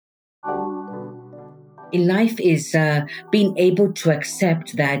in life is being able to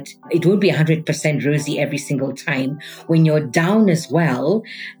accept that it won't be 100% rosy every single time. When you're down as well,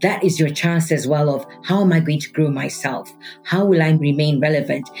 that is your chance as well of how am I going to grow myself? How will I remain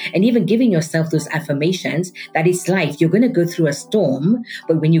relevant? And even giving yourself those affirmations that it's life. You're going to go through a storm,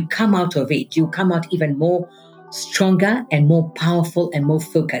 but when you come out of it, you come out even more stronger and more powerful and more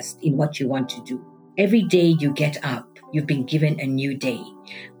focused in what you want to do. Every day you get up, you've been given a new day.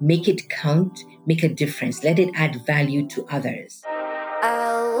 Make it count, make a difference. Let it add value to others.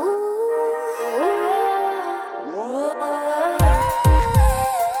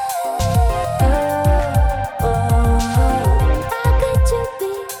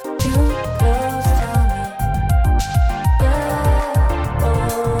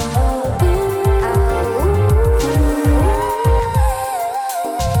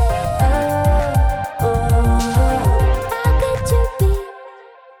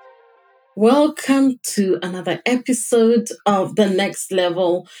 Welcome to another episode of the Next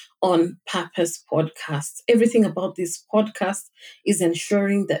Level on Purpose podcast. Everything about this podcast is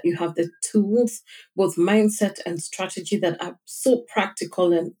ensuring that you have the tools, both mindset and strategy, that are so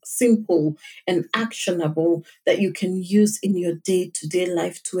practical and simple and actionable that you can use in your day-to-day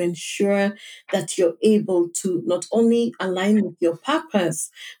life to ensure that you're able to not only align with your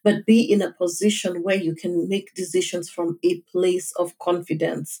purpose, but be in a position where you can make decisions from a place of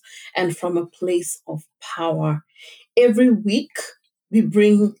confidence and from a place of power. Every week, we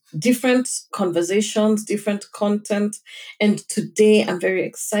bring different conversations, different content. And today I'm very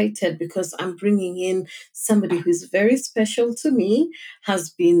excited because I'm bringing in somebody who is very special to me, has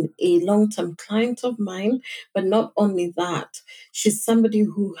been a long-term client of mine. But not only that, she's somebody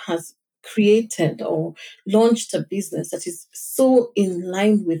who has created or launched a business that is so in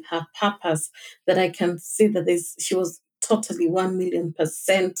line with her purpose that I can say that she was totally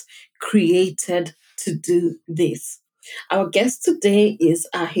 1,000,000% created to do this. Our guest today is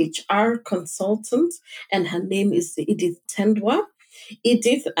a HR consultant, and her name is Edith Tendwa.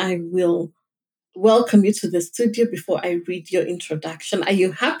 Edith, I will welcome you to the studio before I read your introduction. Are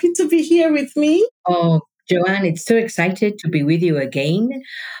you happy to be here with me? Oh, Joanne, it's so excited to be with you again.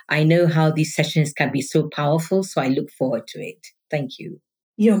 I know how these sessions can be so powerful, so I look forward to it. Thank you.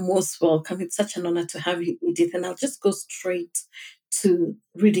 You're most welcome. It's such an honor to have you, Edith. And I'll just go straight to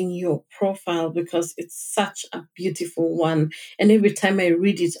reading your profile because it's such a beautiful one. And every time I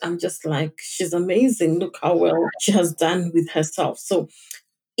read it, I'm just like, she's amazing. Look how well she has done with herself. So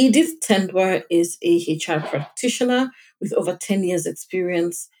Edith Tendwa is a HR practitioner with over 10 years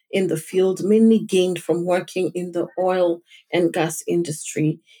experience in the field, mainly gained from working in the oil and gas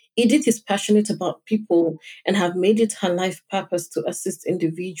industry. Edith is passionate about people and have made it her life purpose to assist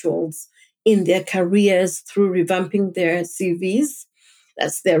individuals in their careers through revamping their CVs,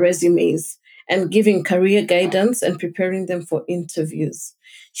 that's their resumes, and giving career guidance and preparing them for interviews.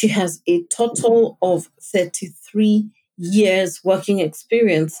 She has a total of 33 years working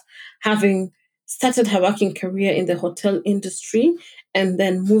experience, having started her working career in the hotel industry and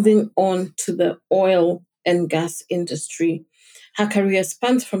then moving on to the oil and gas industry. Her career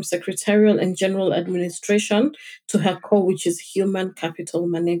spans from secretarial and general administration to her core, which is human capital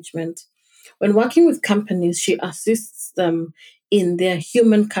management. When working with companies, she assists them in their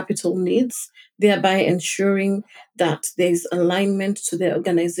human capital needs, thereby ensuring that there is alignment to their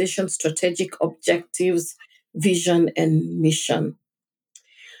organization's strategic objectives, vision, and mission.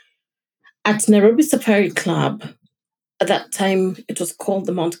 At Nairobi Safari Club, at that time it was called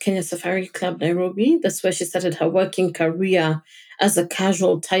the Mount Kenya Safari Club Nairobi. That's where she started her working career as a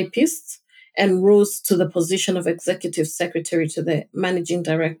casual typist and rose to the position of executive secretary to the managing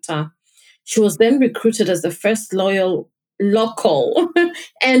director. She was then recruited as the first local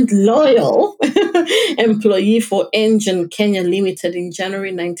and loyal employee for Engine Kenya Limited in January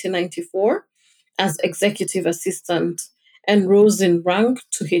 1994 as executive assistant and rose in rank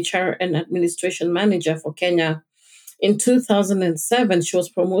to HR and administration manager for Kenya. In 2007, she was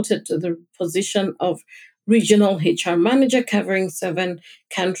promoted to the position of regional HR manager covering 7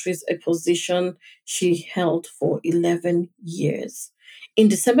 countries, a position she held for 11 years. In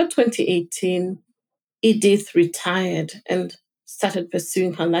December 2018, Edith retired and started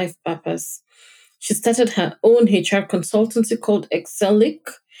pursuing her life purpose. She started her own HR consultancy called Excelic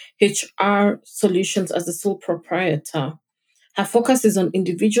HR Solutions as the sole proprietor. Her focus is on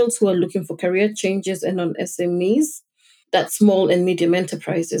individuals who are looking for career changes and on SMEs, that's small and medium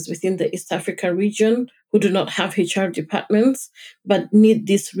enterprises within the East Africa region who do not have HR departments but need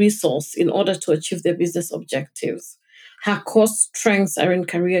this resource in order to achieve their business objectives. Her core strengths are in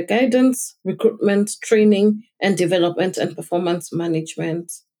career guidance, recruitment, training and development, and performance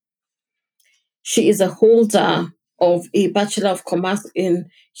management. She is a holder of a Bachelor of Commerce in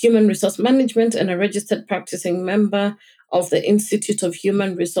Human Resource Management and a registered practicing member of the Institute of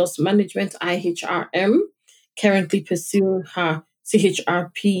Human Resource Management, IHRM, currently pursuing her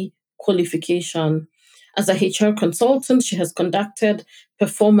CHRP qualification. As a HR consultant, she has conducted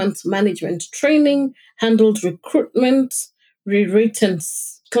performance management training, handled recruitment, rewritten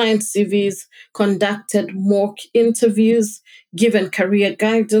client CVs, conducted mock interviews, given career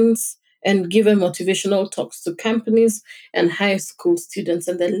guidance, and given motivational talks to companies and high school students.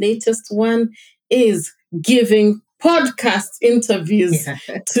 And the latest one is giving podcast interviews Yeah.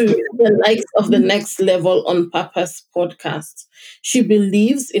 to the likes of the Next Level on Purpose podcast. She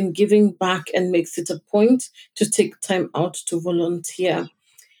believes in giving back and makes it a point to take time out to volunteer.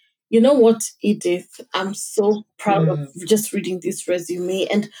 You know what, Edith? I'm so proud of Mm, just reading this resume.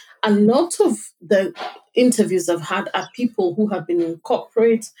 And a lot of the interviews I've had are people who have been in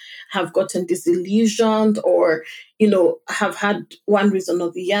corporate, have gotten disillusioned, or, have had one reason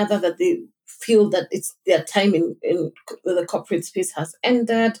or the other that they feel that it's their time in the corporate space has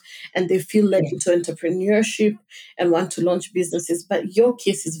ended and they feel led yeah. into entrepreneurship and want to launch businesses. But your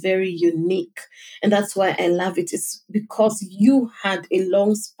case is very unique, and that's why I love it. It's because you had a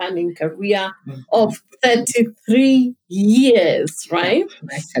long spanning career Mm, of 33 years, yeah. right?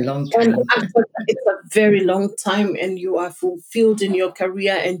 That's a long And time. after that, it's a very long time, and you are fulfilled in your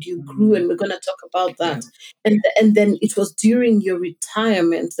career, and you grew. Mm, And we're going to talk about yeah. that. And then it was during your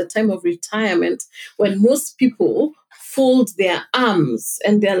retirement, the time of retirement, when most people fold their arms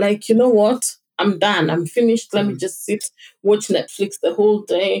and they're like, you know what? I'm done. I'm finished. Let me Mm, just sit, watch Netflix the whole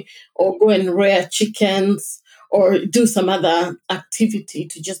day, or go and rear chickens, or do some other activity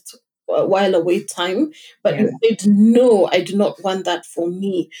to just while away time. But yeah. you said, no, I do not want that for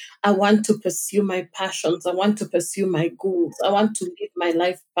me. I want to pursue my passions. I want to pursue my goals. I want to live my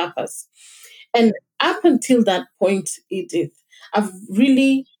life purpose. And up until that point, Edith, I've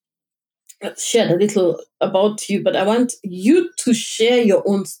really shared a little about you, but I want you to share your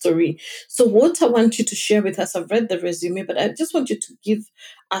own story. So, what I want you to share with us, I've read the resume, but I just want you to give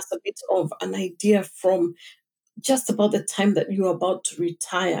us a bit of an idea from just about the time that you're about to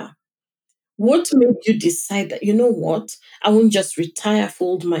retire. What made you decide that, you know what, I won't just retire,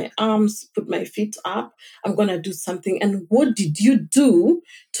 fold my arms, put my feet up, I'm going to do something? And what did you do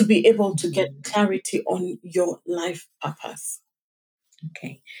to be able to get Mhm. clarity on your life purpose?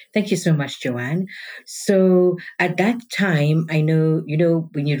 Okay. Thank you so much, Joanne. So at that time, I know,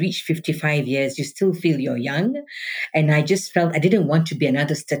 when you reach 55 years, you still feel you're young. And I just felt I didn't want to be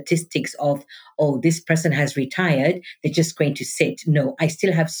another statistics of, oh, this person has retired. They're just going to sit. No, I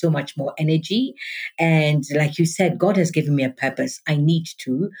still have so much more energy. And like you said, God has given me a purpose. I need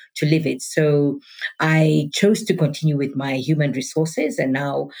to live it. So I chose to continue with my human resources. And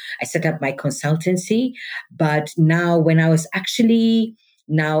now I set up my consultancy. But now when I was actually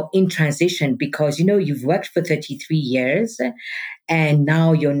now in transition, because you've worked for 33 years and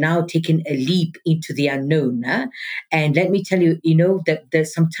now you're now taking a leap into the unknown, and let me tell you, that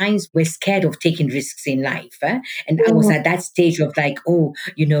there's sometimes we're scared of taking risks in life, and I was Mm, at that stage of like, oh,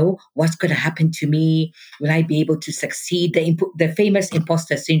 what's going to happen to me? Will I be able to succeed? The famous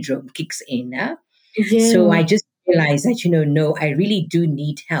imposter syndrome kicks in. So yeah, I just realized that, no, I really do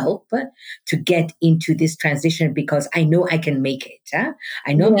need help to get into this transition because I know I can make it.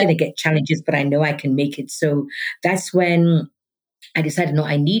 I know I'm going yeah, to get challenges, but I know I can make it. So that's when I decided, no,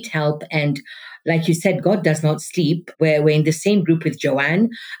 I need help. And like you said, God does not sleep. Where we're in the same group with Joanne,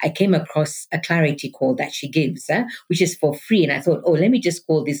 I came across a clarity call that she gives, which is for free. And I thought, oh, let me just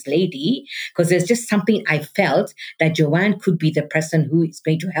call this lady because there's just something I felt that Joanne could be the person who is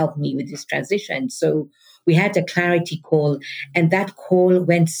going to help me with this transition. So we had a clarity call, and that call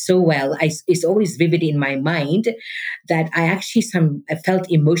went so well. It's always vivid in my mind that I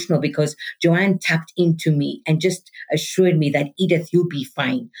felt emotional because Joanne tapped into me and just assured me that, Edith, you'll be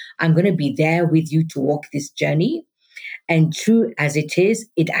fine. I'm going to be there with you to walk this journey. And true as it is,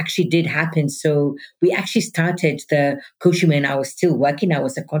 it actually did happen. So we actually started the coaching when I was still working. I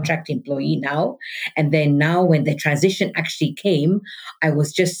was a contract employee now. And then now when the transition actually came, I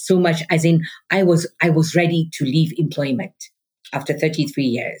was just so much, as in I was ready to leave employment after 33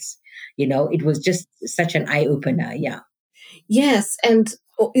 years. It was just such an eye opener. Yeah. yes. And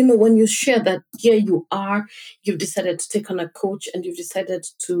when you share that here you are, you've decided to take on a coach and you've decided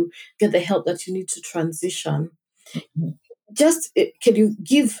to get the help that you need to transition. Just can you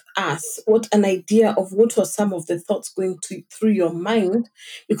give us what an idea of what were some of the thoughts going through your mind?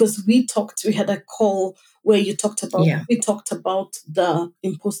 Because we had a call where you talked about, Yeah. we talked about the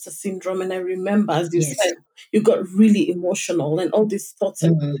imposter syndrome. And I remember, as you Yes. said, you got really emotional and all these thoughts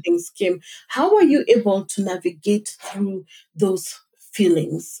and Mhm. feelings came. How were you able to navigate through those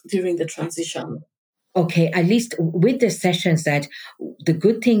feelings during the transition? Okay, at least with the sessions, that the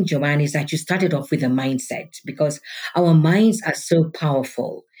good thing, Joanne, is that you started off with a mindset, because our minds are so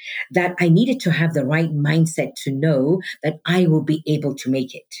powerful that I needed to have the right mindset to know that I will be able to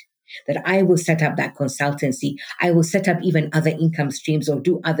make it. That I will set up that consultancy. I will set up even other income streams or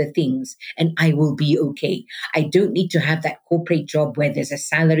do other things, and I will be okay. I don't need to have that corporate job where there's a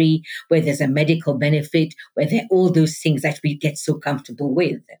salary, where there's a medical benefit, where there are all those things that we get so comfortable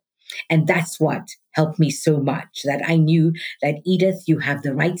with. And that's what helped me so much, that I knew that, Edith, you have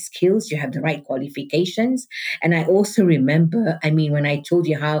the right skills, you have the right qualifications. And I also remember, I mean, when I told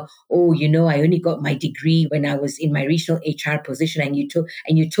you how, oh, I only got my degree when I was in my regional HR position, and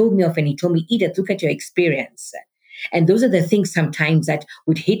you told me off, and you told me, Edith, look at your experience. And those are the things sometimes that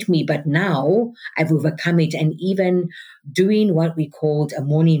would hit me, but now I've overcome it. And even doing what we called a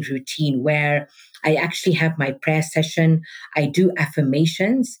morning routine, where I actually have my prayer session, I do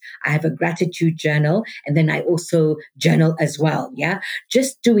affirmations, I have a gratitude journal, and then I also journal as well. Yeah.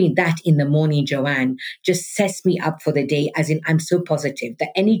 Just doing that in the morning, Joanne, just sets me up for the day, as in I'm so positive.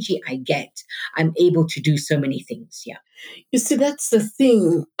 The energy I get, I'm able to do so many things. Yeah. You see, that's the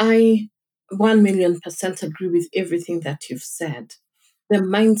thing. I 1,000,000% agree with everything that you've said. The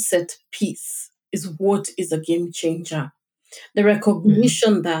mindset piece is what is a game changer. The Mhm.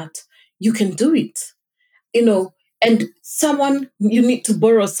 recognition that you can do it, you know, and you need to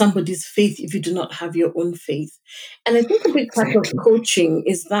borrow somebody's faith if you do not have your own faith. And I think a big part of Exactly. coaching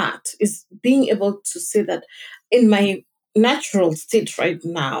is being able to say that in my natural state right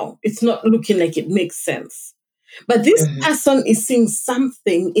now, it's not looking like it makes sense. But this Mhm. person is seeing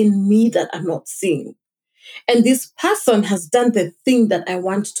something in me that I'm not seeing. And this person has done the thing that I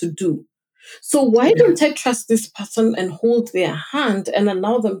want to do. So why Yeah. don't I trust this person and hold their hand and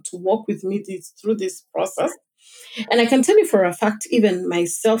allow them to walk with me through this process? And I can tell you for a fact, even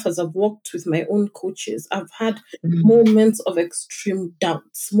myself, as I've worked with my own coaches, I've had Mhm. moments of extreme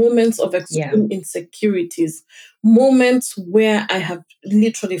doubts, moments of Yeah. extreme insecurities, moments where I have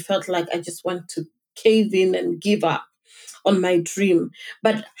literally felt like I just want to cave in and give up on my dream.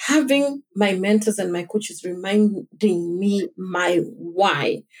 But having my mentors and my coaches reminding me my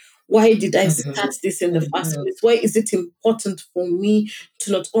why. Why did I Mhm. start this in the first Mhm. place? Why is it important for me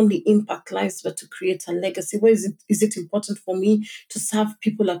to not only impact lives but to create a legacy? Why is it important for me to serve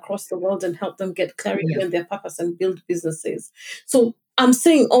people across the world and help them get clarity Yeah. on their purpose and build businesses? So I'm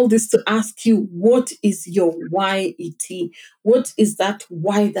saying all this to ask you, what is your why, ET? What is that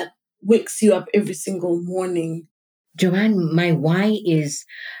why that wakes you up every single morning? Joanne, my why is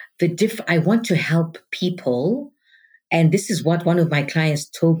I want to help people. And this is what one of my clients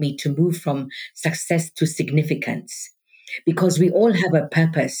told me, to move from success to significance, because we all have a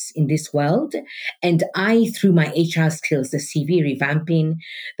purpose in this world. And I, through my HR skills, the CV revamping,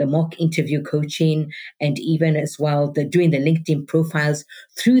 the mock interview coaching, and even as well, doing the LinkedIn profiles,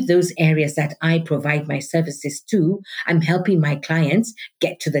 through those areas that I provide my services to, I'm helping my clients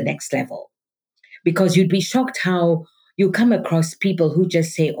get to the next level. Because you'd be shocked how you come across people who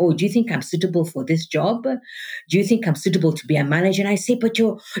just say, "Oh, do you think I'm suitable for this job? Do you think I'm suitable to be a manager?" And I say, "But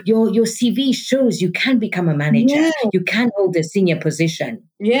your CV shows you can become a manager. Yeah, You can hold a senior position."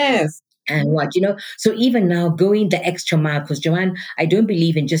 yes. And so even now, going the extra mile, because Joanne, I don't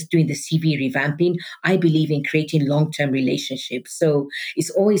believe in just doing the CV revamping. I believe in creating long-term relationships. So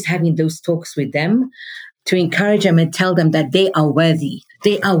it's always having those talks with them to encourage them and tell them that they are worthy.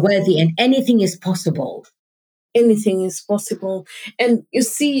 They are worthy, and anything is possible. Anything is possible. And you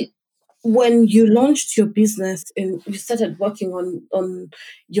see, when you launched your business and you started working on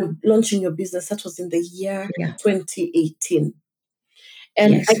your launching your business, that was in the year Yeah. 2018.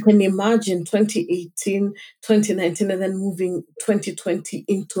 And I Yes. can imagine 2018, 2019, and then moving 2020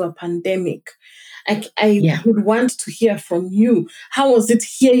 into a pandemic. I Yeah. would want to hear from you. How was it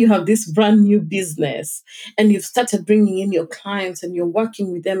here? You have this brand new business and you've started bringing in your clients and you're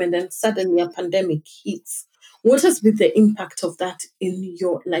working with them, and then suddenly a pandemic hits. What has been the impact of that in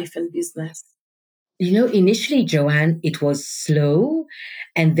your life and business? Initially, Joanne, it was slow,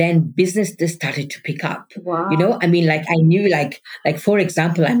 and then business just started to pick up. Wow. I mean, like I knew, like for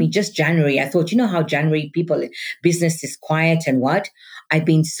example, I mean, just January, I thought, how January business is quiet and what. I've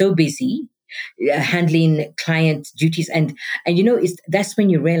been so busy handling client duties, and that's when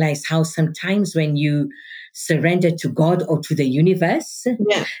you realize how sometimes when you surrender to God or to the universe,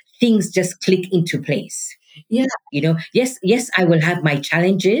 Yeah. things just click into place. Yeah, Yes, I will have my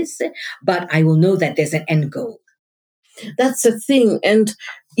challenges, but I will know that there's an end goal. that's the thing. And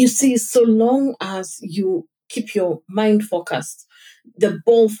you see, so long as you keep your mind focused, the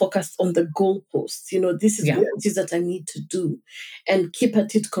ball focused on the goalpost, this is Yeah. what it is that I need to do, and keep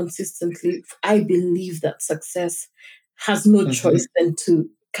at it consistently, I believe that success has no Hmm. choice than to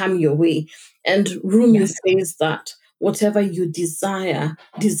come your way. And Rumi Yeah. says that whatever you desire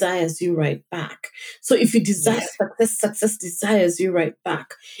desires you right back. So if you desire Yes. success, success desires you right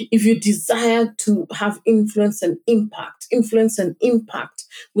back. If you desire to have influence and impact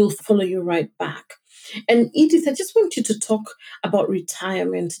will follow you right back. And Edith, I just want you to talk about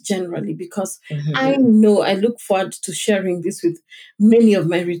retirement generally, because I Hmm. know I look forward to sharing this with many of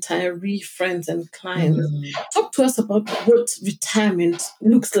my retiree friends and clients. Hmm. Talk to us about what retirement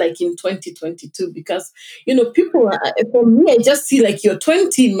looks like in 2022, because people for me, I just see like you're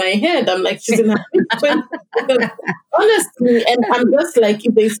 20 in my head. I'm like, she's in her mid 20s, because honestly, and I'm just like,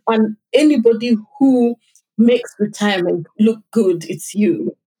 if there's anybody who makes retirement look good, it's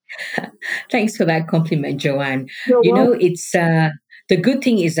you. Thanks for that compliment, Joanne. You're welcome. It's the good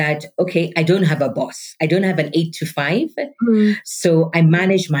thing is that, okay, I don't have a boss. I don't have an 8 to 5. Mm. So I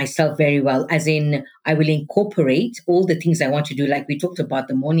manage myself very well, as in, I will incorporate all the things I want to do. Like we talked about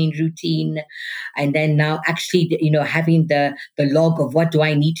the morning routine, and then now actually, having the log of what do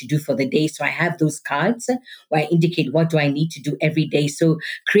I need to do for the day. So I have those cards where I indicate what do I need to do every day. So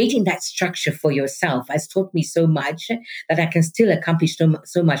creating that structure for yourself has taught me so much that I can still accomplish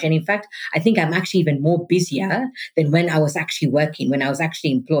so much. And in fact, I think I'm actually even more busier than when I was actually working, when I was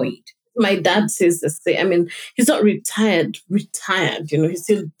actually employed. My dad says the same. I mean, he's not retired, he's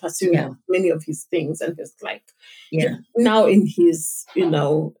still pursuing Yeah, many of his things. And he's like, yeah, now in his,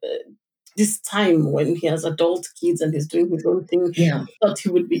 this time when he has adult kids and he's doing his own thing, yeah. he thought he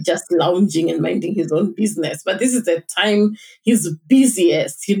would be just lounging and minding his own business. But this is the time he's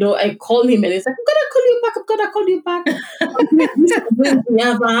busiest. I call him and he's like, I'm gonna call you back, I'm gonna call you back. I'm doing this, I'm doing the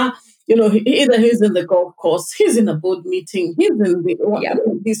other. Either he's in the golf course, he's in a board meeting, he's in Yeah.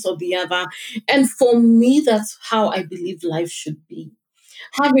 this or the other. And for me, that's how I believe life should be.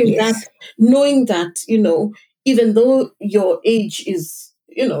 Having that, Yes. knowing that, even though your age is,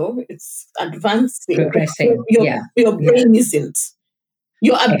 it's advancing, Progressing. your, Yeah. your Yeah. brain isn't,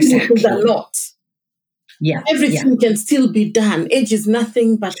 your abilities are Exactly. not. Yeah. Yeah. Everything can still be done. Age is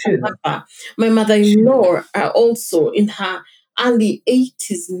nothing but a True. number. My True. mother-in-law are also in her early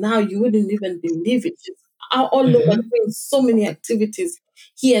 80s now. You wouldn't even believe it. She's all over Hmm. doing so many activities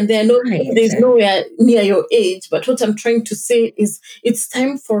here and there. No, Right. there's nowhere near your age. But what I'm trying to say is it's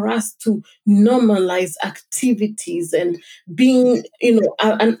time for us to normalize activities and being,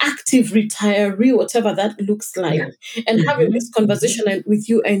 an active retiree, whatever that looks like. Yeah. And having Hmm. this Hmm. conversation with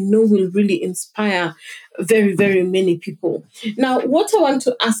you, I know will really inspire very, very many people. Now, what I want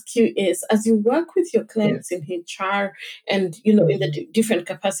to ask you is, as you work with your Yeah. clients in HR and in the Hmm. different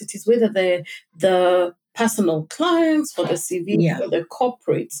capacities, whether they're the personal clients, for the CVs, Yeah. or the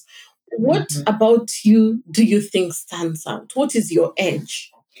corporates, what Hmm. about you do you think stands out? What is your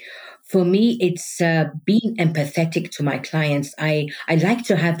edge? For me, it's being empathetic to my clients. I like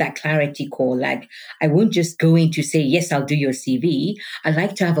to have that clarity call. Like, I won't just go in to say, yes, I'll do your CV. I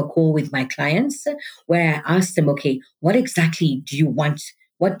like to have a call with my clients where I ask them, okay, what exactly do you want?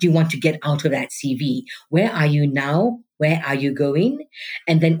 What do you want to get out of that CV? Where are you now? Where are you going?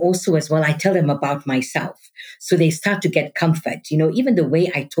 And then also, as well, I tell them about myself. So they start to get comfort. Even the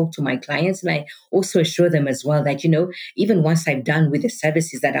way I talk to my clients, and I also assure them as well that, even once I'm done with the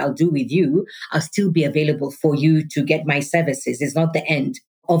services that I'll do with you, I'll still be available for you to get my services. It's not the end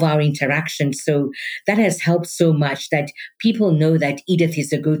of our interaction. So that has helped so much that people know that Edith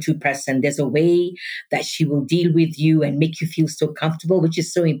is a go to person. There's a way that she will deal with you and make you feel so comfortable, which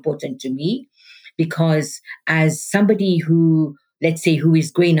is so important to me because as somebody who, let's say, who is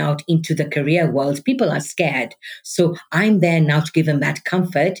going out into the career world, people are scared. So I'm there now to give them that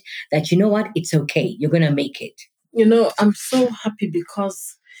comfort that, you know what, it's okay. You're going to make it. I'm so happy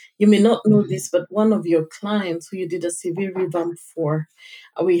because you may not know Mhm. this, but one of your clients who you did a CV revamp for,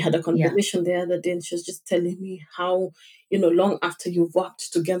 we had a Yeah. conversation the other day, and she was just telling me how, long after you've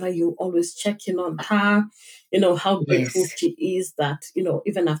worked together, you always check in on her, how grateful Yes. she is that,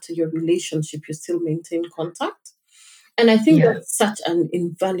 even after your relationship, you still maintain contact. And I think Yeah. that's such an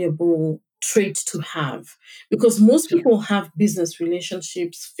invaluable trait to have, because most Yeah. people have business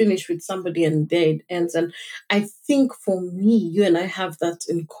relationships, finish with somebody and there it ends. And I think for me, you and I have that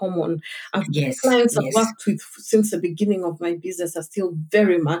in common. I've Yes. clients I've Yes. worked with since the beginning of my business are still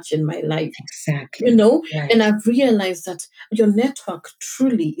very much in my life, Exactly. and Right. I've realized that your network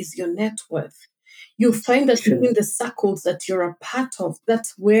truly is your net worth. You find that within True. the circles that you're a part of,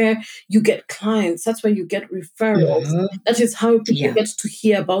 that's where you get clients, that's where you get referrals. Hmm. That is how people Yeah. get to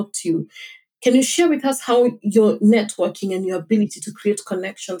hear about you. Can you share with us how your networking and your ability to create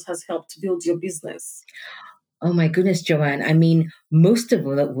connections has helped build your business? Oh my goodness, Joanne. I mean, most of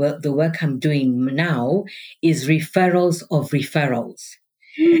the work I'm doing now is referrals of referrals.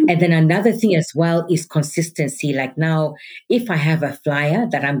 Mm. And then another thing as well is consistency. Like now, if I have a flyer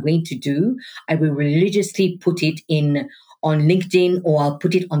that I'm going to do, I will religiously put it in on LinkedIn, or I'll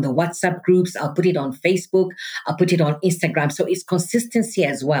put it on the WhatsApp groups, I'll put it on Facebook, I'll put it on Instagram. So it's consistency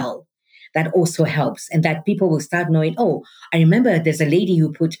as well. That also helps. And that people will start knowing, oh, I remember there's a lady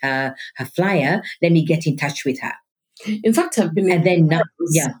who put her flyer. Let me get in touch with her. In fact, I've been in And then now,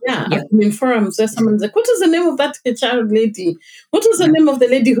 forums. yeah, Yeah, yeah, I've been in forums where someone's like, "What is the name of that HR lady? What is the yeah, name of the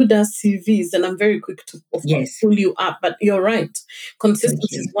lady who does CVs?" And I'm very quick to, of course, yes. pull you up. But you're right. Thank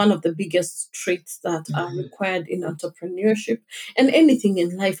Consistency is you. one of the biggest traits that are Mhm. required in entrepreneurship and anything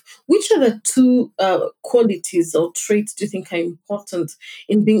in life. Which are the two qualities or traits do you think are important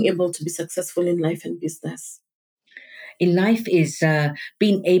in being able to be successful in life and business? In life is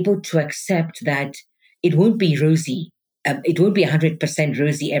being able to accept that it won't be rosy. It won't be 100%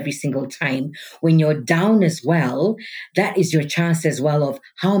 rosy every single time. When you're down as well, that is your chance as well of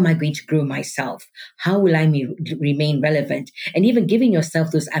how am I going to grow myself? How will I remain relevant? And even giving yourself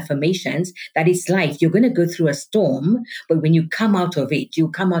those affirmations that it's life. You're going to go through a storm, but when you come out of it, you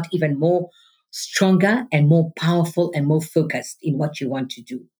come out even more stronger and more powerful and more focused in what you want to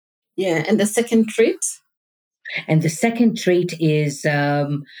do. Yeah, and the second trait? And the second trait is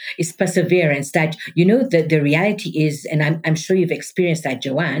perseverance. That the reality is, and I'm sure you've experienced that,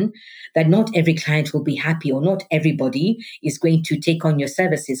 Joanne, that not every client will be happy, or not everybody is going to take on your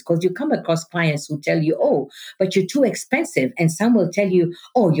services, because you come across clients who tell you, "Oh, but you're too expensive," and some will tell you,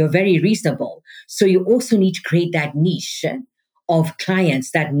 "Oh, you're very reasonable." So you also need to create that niche of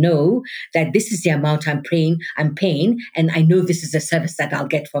clients that know that this is the amount I'm paying, and I know this is the service that I'll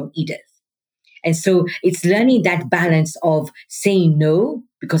get from Edith. And so it's learning that balance of saying no,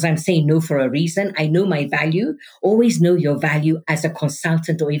 because I'm saying no for a reason. I know my value. Always know your value as a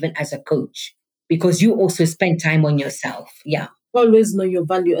consultant or even as a coach, because you also spend time on yourself. Yeah. Always know your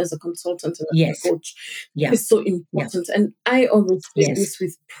value as a consultant and as a Yes. coach. Yeah. It's so Yeah. important. And I always say Yes. this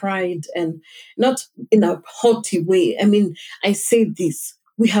with pride and not in a haughty way. I mean, I say this: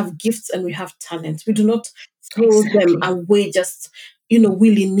 we have gifts and we have talents. We do not throw them Exactly. away just,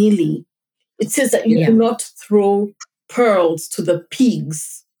 willy nilly. It says that you do Yeah. not throw pearls to the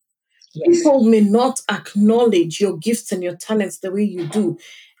pigs. Yes. People may not acknowledge your gifts and your talents the way you do.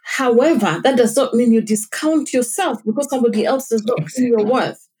 However, that does not mean you discount yourself because somebody else does not see your Exactly.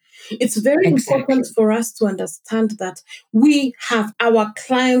 worth. It's very important Exactly. for us to understand that we have our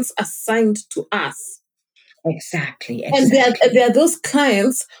clients assigned to us. Exactly. And there Exactly. are those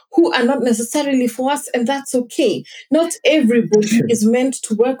clients who are not necessarily for us, and that's okay. Not everybody True. is meant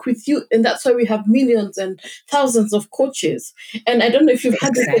to work with you, and that's why we have millions and thousands of coaches. And I don't know if you've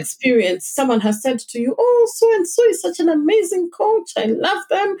had this Exactly. experience. Someone has said to you, "Oh, so and so is such an amazing coach. I love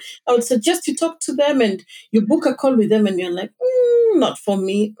them. I would suggest you talk to them." And you book a call with them, and you're like, "Not for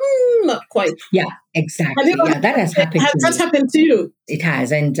me. Not quite." Yeah. Have you Exactly. ever Yeah. That has happened had to that me. happen to you? It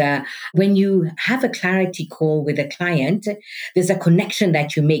has. And when you have a clarity call with a client, there's a connection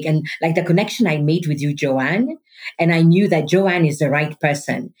that you make. And like the connection I made with you, Joanne, and I knew that Joanne is the right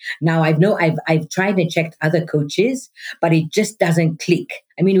person. Now I've tried and checked other coaches, but it just doesn't click.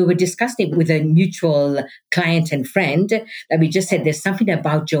 I mean, we were discussing it with a mutual client and friend that we just said there's something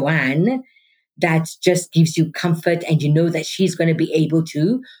about Joanne that just gives you comfort, and you know that she's going to be able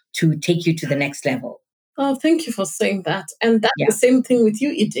to take you to the next level. Oh, thank you for saying that. And that's the Yeah. same thing with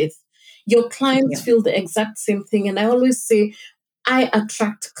you, Edith. Your clients Yeah. feel the exact same thing. And I always say, I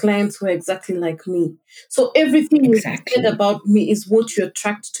attract clients who are exactly like me. So everything you said Exactly. about me is what you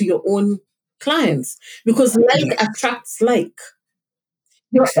attract to your own clients because like Yes, attracts like.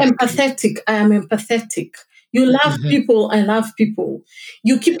 You're exactly. empathetic. I am empathetic. You love Hmm. people. I love people.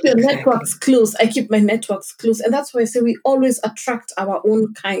 You keep your networks Exactly. close. I keep my networks close. And that's why I say we always attract our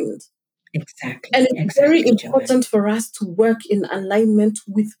own kind. And Exactly. it's very Exactly, Joanne. important for us to work in alignment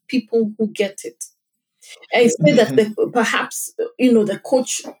with people who get it. I say that Hmm. perhaps the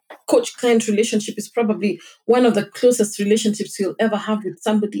coach client relationship is probably one of the closest relationships you'll ever have with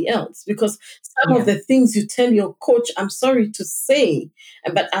somebody else because some of Yeah, the things you tell your coach, I'm sorry to say,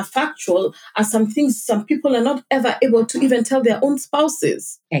 but are factual, are some things some people are not ever able to even tell their own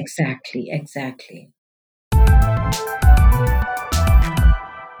spouses. exactly. Exactly.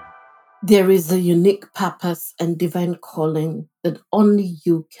 There is a unique purpose and divine calling that only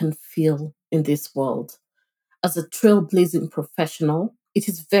you can feel. in this world. As a trailblazing professional, it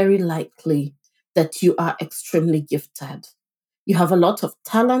is very likely that you are extremely gifted. You have a lot of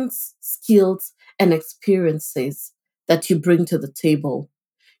talents, skills, and experiences that you bring to the table.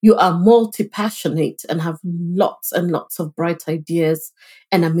 You are multi passionate and have lots and lots of bright ideas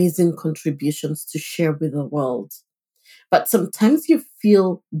and amazing contributions to share with the world. But sometimes you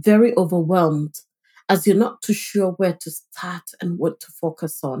feel very overwhelmed as you're not too sure where to start and what to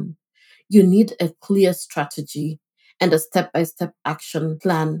focus on. You need a clear strategy and a step by step action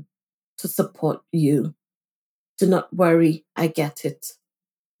plan to support you. Do not worry, I get it.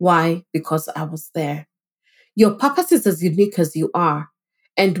 Why? Because I was there. Your purpose is as unique as you are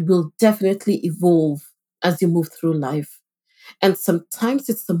and will definitely evolve as you move through life. And sometimes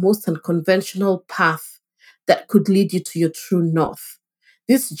it's the most unconventional path that could lead you to your true north.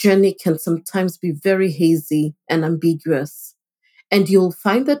 This journey can sometimes be very hazy and ambiguous, and you'll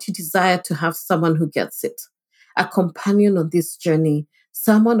find that you desire to have someone who gets it, a companion on this journey,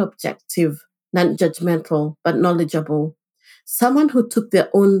 someone objective, non judgmental, but knowledgeable, someone who took their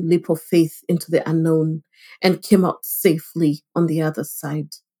own leap of faith into the unknown and came out safely on the other side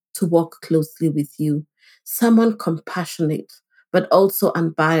to walk closely with you, someone compassionate, but also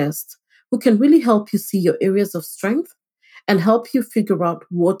unbiased, who can really help you see your areas of strength and help you figure out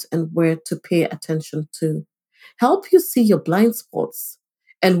what and where to pay attention to, help you see your blind spots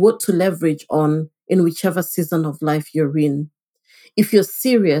and what to leverage on in whichever season of life you're in. If you're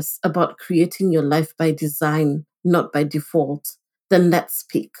serious about creating your life by design, not by default, then let's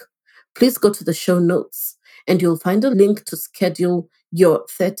speak. Please go to the show notes and you'll find a link to schedule your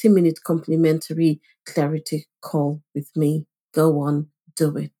 30-minute complimentary clarity call with me. Go on,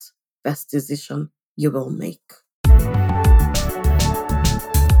 do it. Best decision you will make.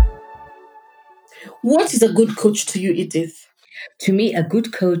 What is a good coach to you, Edith? To me, a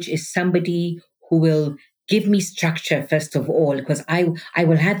good coach is somebody who will give me structure first of all, because I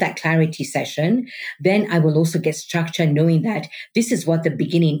will have that clarity session. Then I will also get structure knowing that this is what the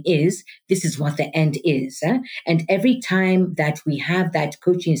beginning is, this is what the end is. And every time that we have that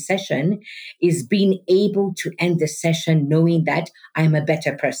coaching session is being able to end the session knowing that I'm a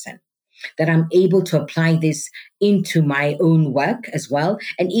better person, that I'm able to apply this into my own work as well,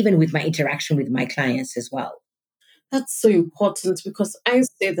 and even with my interaction with my clients as well. That's so important because I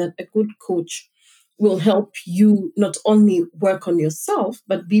say that a good coach will help you not only work on yourself,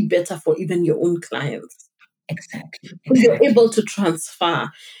 but be better for even your own clients. Exactly, So you're exactly. able to transfer.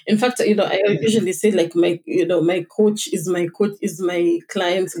 In fact, I usually say like my coach is my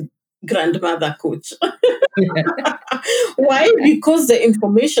client's grandmother coach. Why? Because the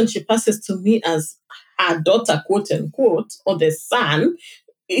information she passes to me as her daughter, quote unquote, or the son,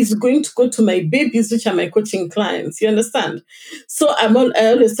 is going to go to my babies, which are my coaching clients. You understand? So I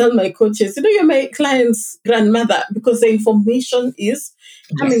always tell my coaches, you're my client's grandmother because the information is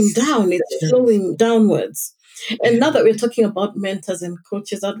coming Yes. down, it's flowing downwards. And now that we're talking about mentors and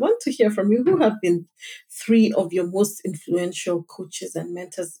coaches, I'd want to hear from you who have been three of your most influential coaches and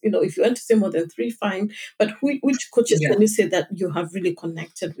mentors. If you want to say more than three, fine. But which coaches Yeah. can you say that you have really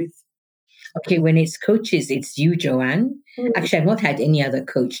connected with? Okay, when it's coaches, it's you, Joanne. Mm, Actually, I've not had any other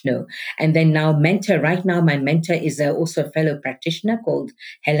coach, no. And then now, mentor, right now, my mentor is also a fellow practitioner called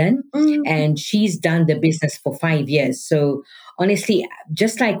Helen, mm, and she's done the business for 5 years. So, honestly,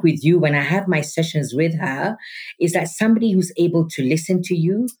 just like with you, when I have my sessions with her, is that somebody who's able to listen to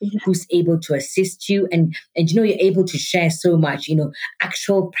you, yeah. who's able to assist you, and you're able to share so much,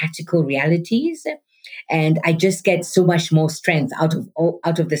 actual practical realities. And I just get so much more strength out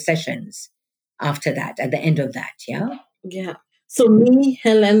of the sessions after that, at the end of that. Yeah. Yeah. So me,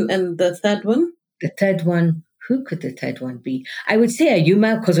 Helen, and the third one. The third one, who could the third one be? I would say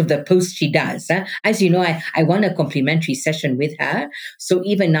Ayuma because of the post she does. As you know, I won a complimentary session with her. So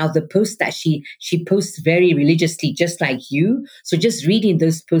even now the post that she posts very religiously, just like you. So just reading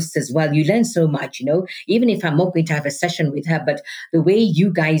those posts as well, you learn so much, even if I'm not going to have a session with her, but the way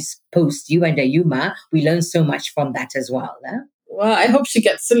you guys post, you and Ayuma, we learn so much from that as well. Well, I hope she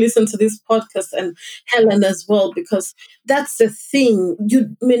gets to listen to this podcast and Helen as well, because that's the thing.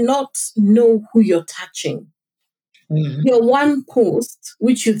 You may not know who you're touching. Mhm. Your one post,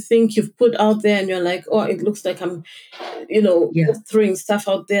 which you think you've put out there, and you're like, oh, it looks like I'm Yeah. just throwing stuff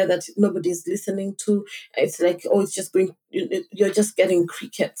out there that nobody's listening to. It's like, oh, it's just going you're just getting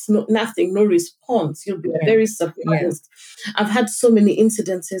crickets, no, nothing, no response. You'll be Yeah. very Yeah. surprised. I've had so many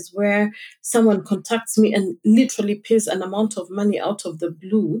incidences where someone contacts me and literally pays an amount of money out of the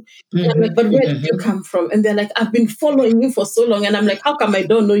blue. And I'm like, but where did you come from? And they're like, I've been following you for so long. And I'm like, how come I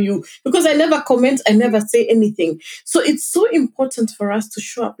don't know you? Because I never comment, I never say anything. So it's so important for us to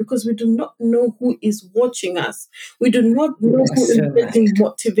show up because we do not know who is watching us. We do not know You're who is so right. getting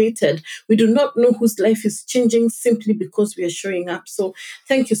motivated. We do not know whose life is changing simply because we are showing up. So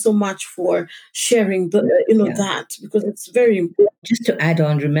thank you so much for sharing Yeah. that, because it's very important. Just to add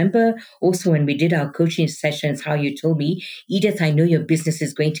on, remember also when we did our coaching sessions, how you told me, Edith, I know your business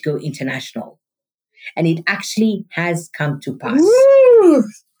is going to go international. And it actually has come to pass. Woo!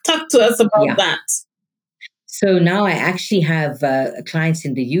 Talk to us about Yeah. that. So now I actually have clients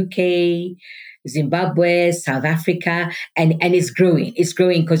in the UK, Zimbabwe, South Africa, and it's growing. It's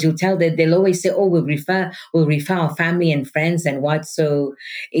growing because you'll tell that they'll always say, "Oh, we'll refer our family and friends and what." So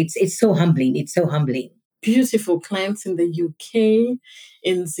it's so humbling. It's so humbling. Beautiful clients in the UK,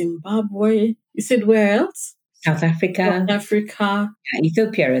 in Zimbabwe. You said where else? South South Africa, Africa,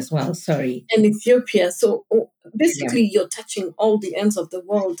 Ethiopia as well. Sorry. and Ethiopia. So Yeah, basically, you're touching all the ends of the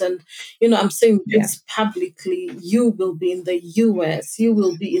world. And, I'm saying yeah. this publicly. You will be in the US, you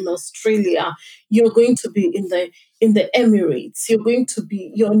will be in Australia, you're going to be in the Emirates,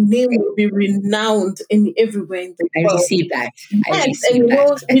 your name will be renowned in everywhere in the I world. received that. I Yes, and received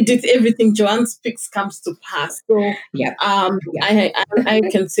that. Edith, everything Joanne speaks comes to pass. So Yeah, yeah. I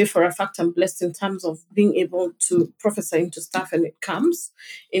can say for a fact I'm blessed in terms of being able to prophesy into stuff and it comes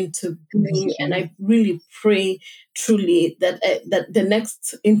into being. Thank And you. I really pray truly that the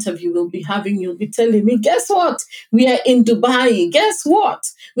next interview we'll be having, you'll be telling me, guess what? We are in Dubai. Guess what?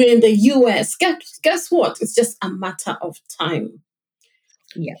 We're in the US. Guess what? It's just a matter of time.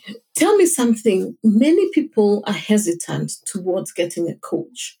 Yeah. Tell me something. Many people are hesitant towards getting a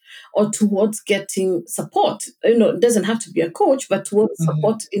coach or towards getting support. It doesn't have to be a coach, but towards Mhm.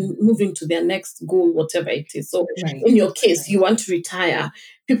 support in moving to their next goal, whatever it is. So, Right. in your case, you want to retire.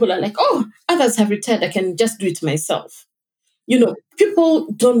 People are like, oh, others have retired. I can just do it myself.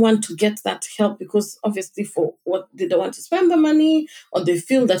 People don't want to get that help because obviously for what they don't want to spend the money, or they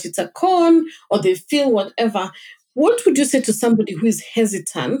feel that it's a con, or they feel whatever. What would you say to somebody who is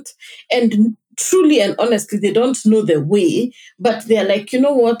hesitant and truly and honestly they don't know the way, but they're like, you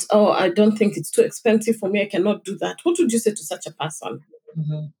know what? Oh, I don't think it's too expensive for me. I cannot do that. What would you say to such a person?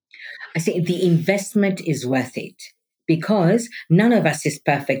 Mhm. I think the investment is worth it because none of us is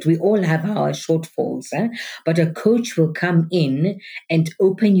perfect. We all have our shortfalls, but a coach will come in and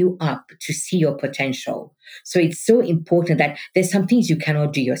open you up to see your potential. So it's so important that there's some things you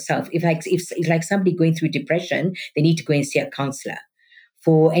cannot do yourself. If like somebody going through depression, they need to go and see a counselor.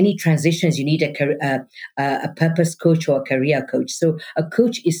 For any transitions, you need a purpose coach or a career coach. So a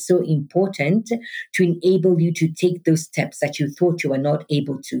coach is so important to enable you to take those steps that you thought you were not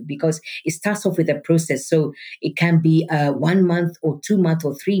able to, because it starts off with a process. So it can be 1 month or 2 months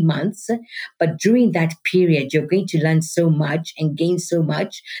or 3 months, but during that period, you're going to learn so much and gain so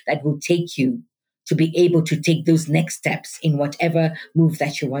much that will take you to be able to take those next steps in whatever move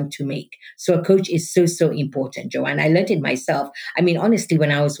that you want to make. So a coach is so, so important, Joanne. I learned it myself. I mean, honestly,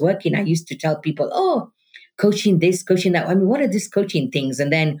 when I was working, I used to tell people, oh, coaching this, coaching that. I mean, what are these coaching things?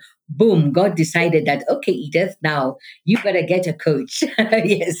 And then, boom, God decided that, okay, Edith, now you better get a coach.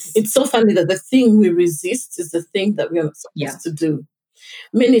 Yes. It's so funny that the thing we resist is the thing that we are Yeah. supposed to do.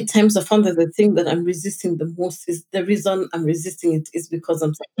 Many times I found that the thing that I'm resisting the most is the reason I'm resisting it is because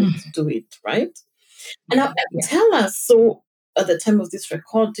I'm supposed to do it, right? And Yeah. now Yeah. tell us, so at the time of this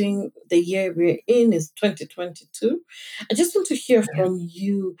recording, the year we're in is 2022. I just want to hear Yeah. from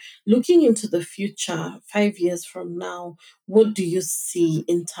you, looking into the future, 5 years from now, what do you see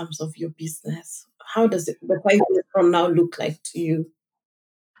in terms of your business? How does the 5 years from now look like to you?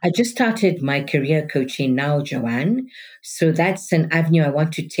 I just started my career coaching now, Joanne. So that's an avenue I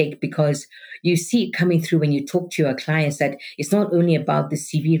want to take because you see it coming through when you talk to your clients that it's not only about the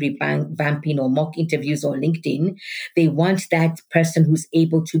CV revamping or mock interviews or LinkedIn. They want that person who's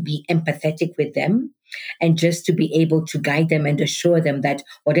able to be empathetic with them and just to be able to guide them and assure them that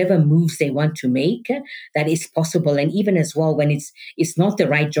whatever moves they want to make, that is possible. And even as well, when it's not the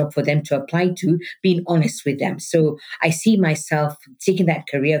right job for them to apply to, being honest with them. So I see myself taking that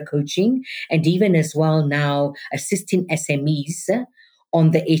career coaching and even as well now assisting SMEs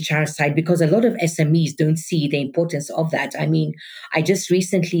on the HR side because a lot of SMEs don't see the importance of that. I mean, I just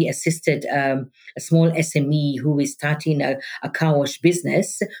recently assisted a small SME who is starting a car wash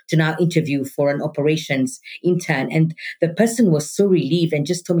business to now interview for an operations intern. And the person was so relieved and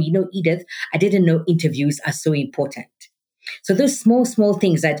just told me, Edith, I didn't know interviews are so important. So those small, small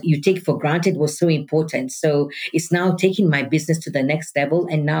things that you take for granted was so important. So it's now taking my business to the next level.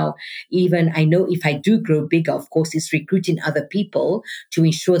 And now even I know if I do grow bigger, of course, it's recruiting other people to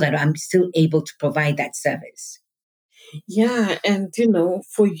ensure that I'm still able to provide that service. Yeah, and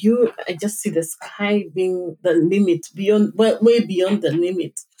for you, I just see the sky being the limit, beyond, way, way beyond the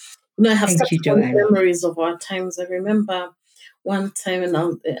limit. I have Thank such you, fond Joanne. memories of our times. I remember one time, and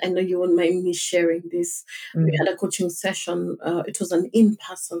I know you won't mind me sharing this. We Mm, had a coaching session. It was an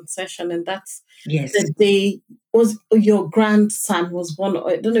in-person session, and that's yes. the day was your grandson was born.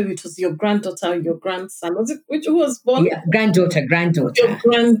 I don't know if it was your granddaughter or your grandson. Was it which was born? Yeah. Granddaughter, Your granddaughter.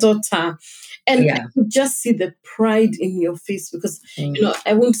 granddaughter. And I Yeah. could just see the pride in your face because, Mm.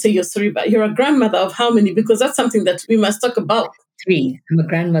 I won't say you're sorry, but you're a grandmother of how many? Because that's something that we must talk about. Three. I'm a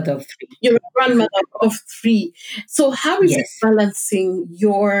grandmother of three. You're a grandmother of three. So, how is it Yes. balancing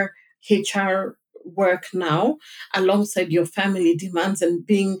your HR work now alongside your family demands and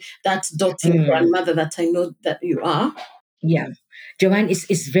being that doting Mm. grandmother that I know that you are? Yeah. Joanne,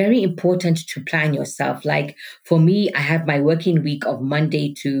 it's very important to plan yourself. Like for me, I have my working week of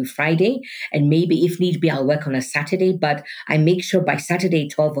Monday to Friday, and maybe if need be, I'll work on a Saturday, but I make sure by Saturday,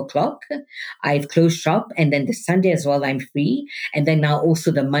 12 o'clock, I've closed shop. And then the Sunday as well, I'm free. And then now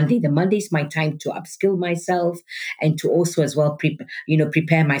also the Monday. The Monday is my time to upskill myself and to also as well,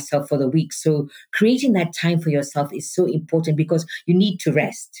 prepare myself for the week. So creating that time for yourself is so important because you need to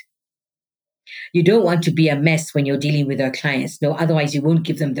rest. You don't want to be a mess when you're dealing with your clients. No, otherwise you won't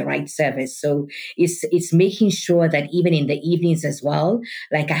give them the right service. So it's making sure that even in the evenings as well,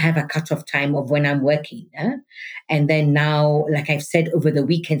 like I have a cutoff time of when I'm working. And then now, like I've said, over the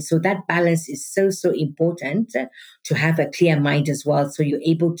weekend. So that balance is so, so important to have a clear mind as well. So you're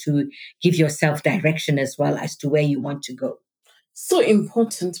able to give yourself direction as well as to where you want to go. So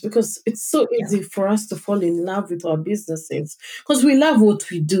important because it's so Yeah. easy for us to fall in love with our businesses because we love what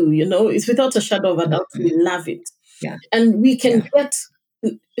we do, it's without a shadow of a doubt, we Mhm. love it. Yeah. And we Yeah. can get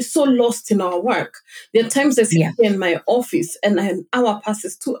so lost in our work. There are times I sit Yeah. here in my office and an hour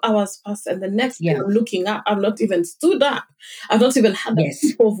passes, 2 hours pass, and the next thing Yeah. I'm looking at, I've not even stood up. I've not even had a Yes.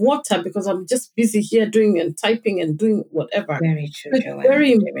 sip of water because I'm just busy here doing and typing and doing whatever. Very true, It's Joanne. very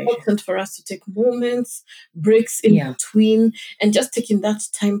Very true. important for us to take moments, breaks in Yeah. between, and just taking that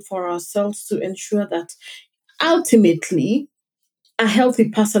time for ourselves to ensure that ultimately a healthy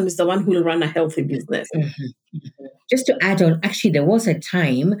person is the one who will run a healthy business. Mhm. Just to add on, actually, there was a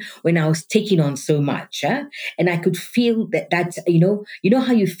time when I was taking on so much, and I could feel that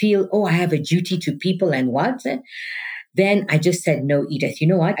how you feel. Oh, I have a duty to people, and what? Then I just said, no, Edith. You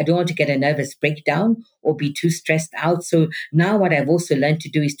know what? I don't want to get a nervous breakdown or be too stressed out. So now, what I've also learned to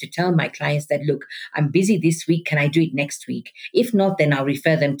do is to tell my clients that, look, I'm busy this week. Can I do it next week? If not, then I'll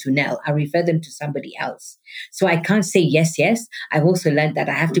refer them to Nell. I'll refer them to somebody else. So I can't say yes, yes. I've also learned that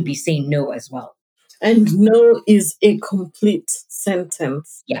I have to be saying no as well. And no is a complete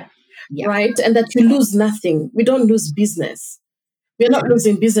sentence, Yeah. Yeah. right? And that you lose nothing. We don't lose business. We're not True.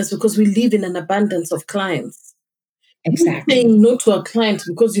 losing business because we live in an abundance of clients. You Exactly. saying no to a client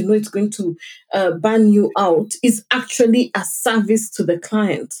because you know it's going to burn you out is actually a service to the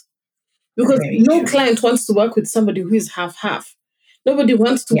client. Because Very no true. client wants to work with somebody who is half half. Nobody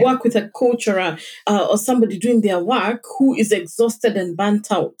wants to Yeah. work with a coach or somebody doing their work who is exhausted and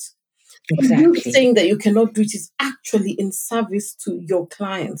burnt out. So you Exactly. saying that you cannot do it is actually in service to your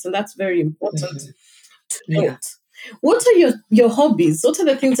clients, and that's very important Mhm. to Yeah. note. What are your hobbies? What are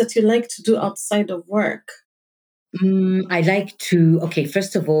the things that you like to do outside of work? I like to, okay,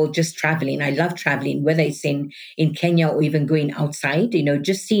 first of all, just traveling. I love traveling, whether it's in Kenya or even going outside,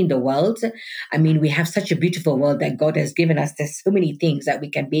 just seeing the world. I mean, we have such a beautiful world that God has given us. There's so many things that we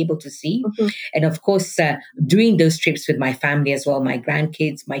can be able to see. Mhm. And of course, doing those trips with my family as well, my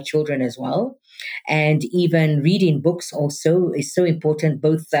grandkids, my children as well. And even reading books also is so important,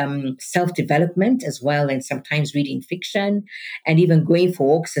 both self development as well, and sometimes reading fiction, and even going for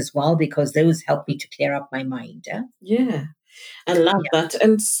walks as well, because those help me to clear up my mind. Yeah, I love Yeah. that.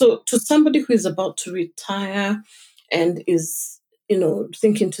 And so, to somebody who is about to retire and is,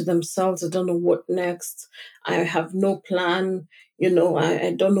 thinking to themselves, I don't know what next, I have no plan,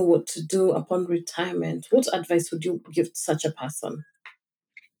 I don't know what to do upon retirement, what advice would you give to such a person?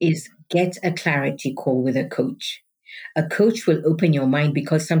 Is get a clarity call with a coach. A coach will open your mind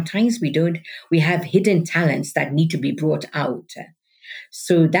because sometimes we have hidden talents that need to be brought out.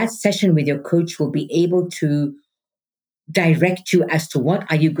 So that session with your coach will be able to direct you as to what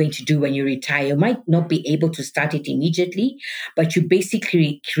are you going to do when you retire. You might not be able to start it immediately, but you're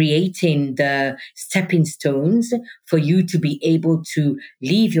basically creating the stepping stones for you to be able to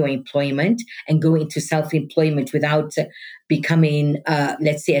leave your employment and go into self-employment without becoming,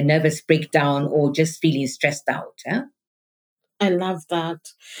 let's say, a nervous breakdown or just feeling stressed out. Huh? I love that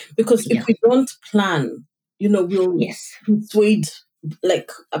because if Yeah. we don't plan, we'll Yes. be swayed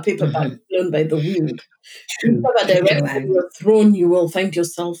like a paper bag Hmm. blown by the wind. True. Whichever True, direction Joanne. you're thrown, you will find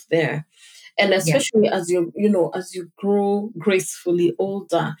yourself there. And Yeah. especially as you grow gracefully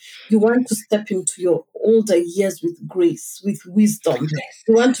older, you want to step into your older years with grace, with wisdom. Yes.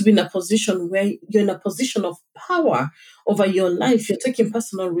 You want to be in a position where you're in a position of power over your life. You're taking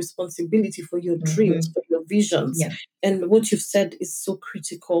personal responsibility for your dreams, Hmm. for your visions. Yeah. And what you've said is so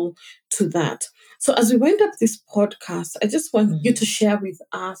critical to that. So, as we wind up this podcast, I just want you to Hmm. share with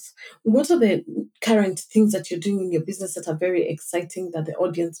us what are the current things that you're doing in your business that are very exciting that the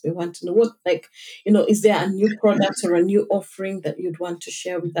audience may want to know? What, like, is there a new product or a new offering that you'd want to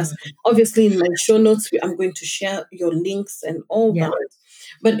share with us? Hmm. Obviously, in my show notes, I'm going to share your links and all Yeah. that.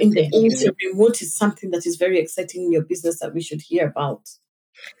 But in the Thank you. interim, what is something that is very exciting in your business that we should hear about?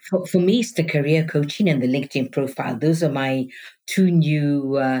 For me, it's the career coaching and the LinkedIn profile. Those are my two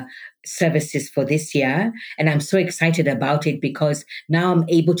new services for this year. And I'm so excited about it because now I'm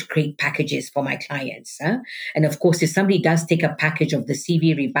able to create packages for my clients. Huh? And of course, if somebody does take a package of the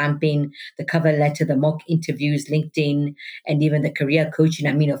CV revamping, the cover letter, the mock interviews, LinkedIn, and even the career coaching,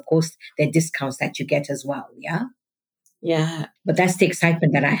 I mean, of course, there are discounts that you get as well. Yeah. Yeah, But that's the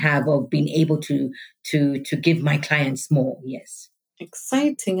excitement that I have of being able to give my clients more. Yes.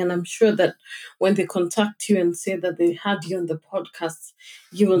 exciting. And I'm sure that when they contact you and say that they had you on the podcast,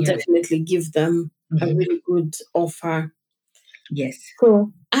 you will Yeah. definitely give them a Hmm. really good offer. Yes.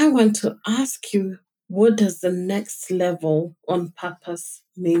 So I want to ask you, what does the next level on purpose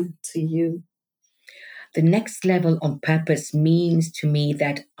mean to you? The next level on purpose means to me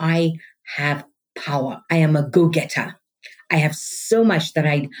that I have power. I am a go getter. I have so much that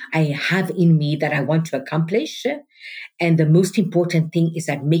I have in me that I want to accomplish. And the most important thing is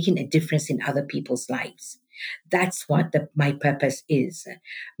that making a difference in other people's lives. That's what my purpose is,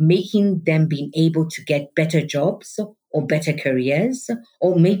 making them being able to get better jobs or better careers,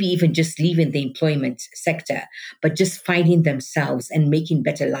 or maybe even just leaving the employment sector, but just finding themselves and making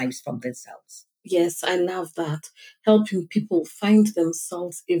better lives for themselves. Yes, I love that. Helping people find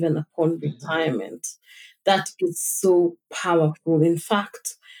themselves even upon Mhm. retirement. That is so powerful. In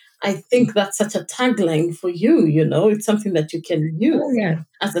fact, I think that's such a tagline for you, It's something that you can Oh, use yeah.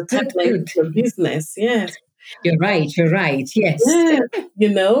 as a Good, tagline good. for your business. Yes. You're right. You're right. Yes. Yes,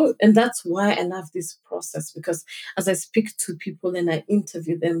 and that's why I love this process because as I speak to people and I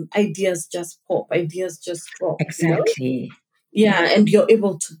interview them, ideas just pop, ideas just drop. Exactly. Yeah, and you're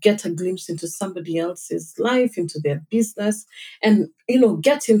able to get a glimpse into somebody else's life, into their business, and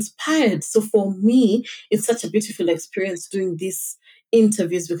get inspired. So for me, it's such a beautiful experience doing these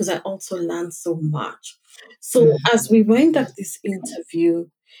interviews because I also learn so much. So as we wind up this interview,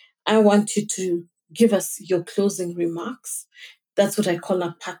 I want you to give us your closing remarks. That's what I call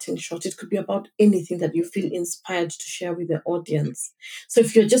a parting shot. It could be about anything that you feel inspired to share with the audience. So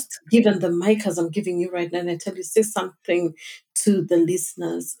if you're just given the mic as I'm giving you right now, and I tell you, say something to the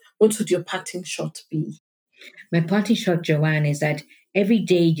listeners, what would your parting shot be? My party shot, Joanne, is that every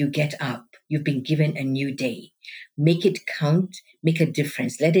day you get up, you've been given a new day. Make it count, make a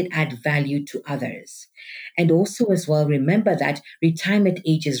difference, let it add value to others. And also, as well, remember that retirement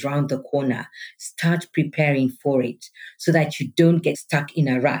age is round the corner. Start preparing for it so that you don't get stuck in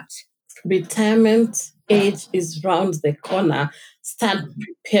a rut. Retirement age is round the corner. Start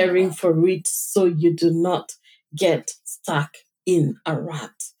preparing for it so you do not get stuck in a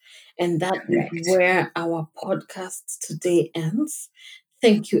rut. And that is Correct. where our podcast today ends.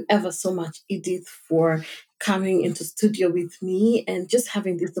 Thank you ever so much, Edith, for coming into studio with me and just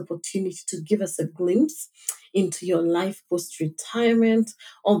having this opportunity to give us a glimpse into your life post retirement,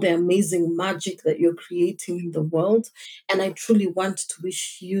 all the amazing magic that you're creating in the world. And I truly want to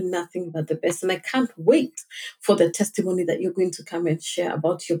wish you nothing but the best. And I can't wait for the testimony that you're going to come and share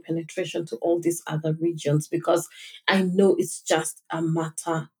about your penetration to all these other regions because I know it's just a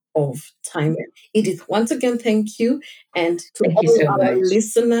matter of time. Edith, once again, thank you. And to Thank you all so our much.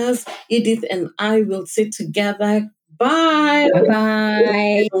 listeners, Edith and I will sit together. Bye. Bye It's bye.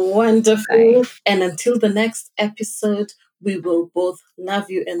 been Bye. wonderful. And until the next episode, we will both love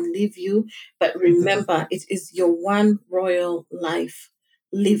you and leave you. But remember, it is your one royal life.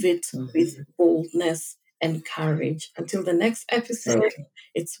 Live it with Mhm. boldness and courage. Until the next episode, Exactly.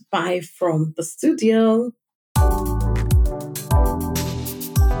 it's bye from the studio.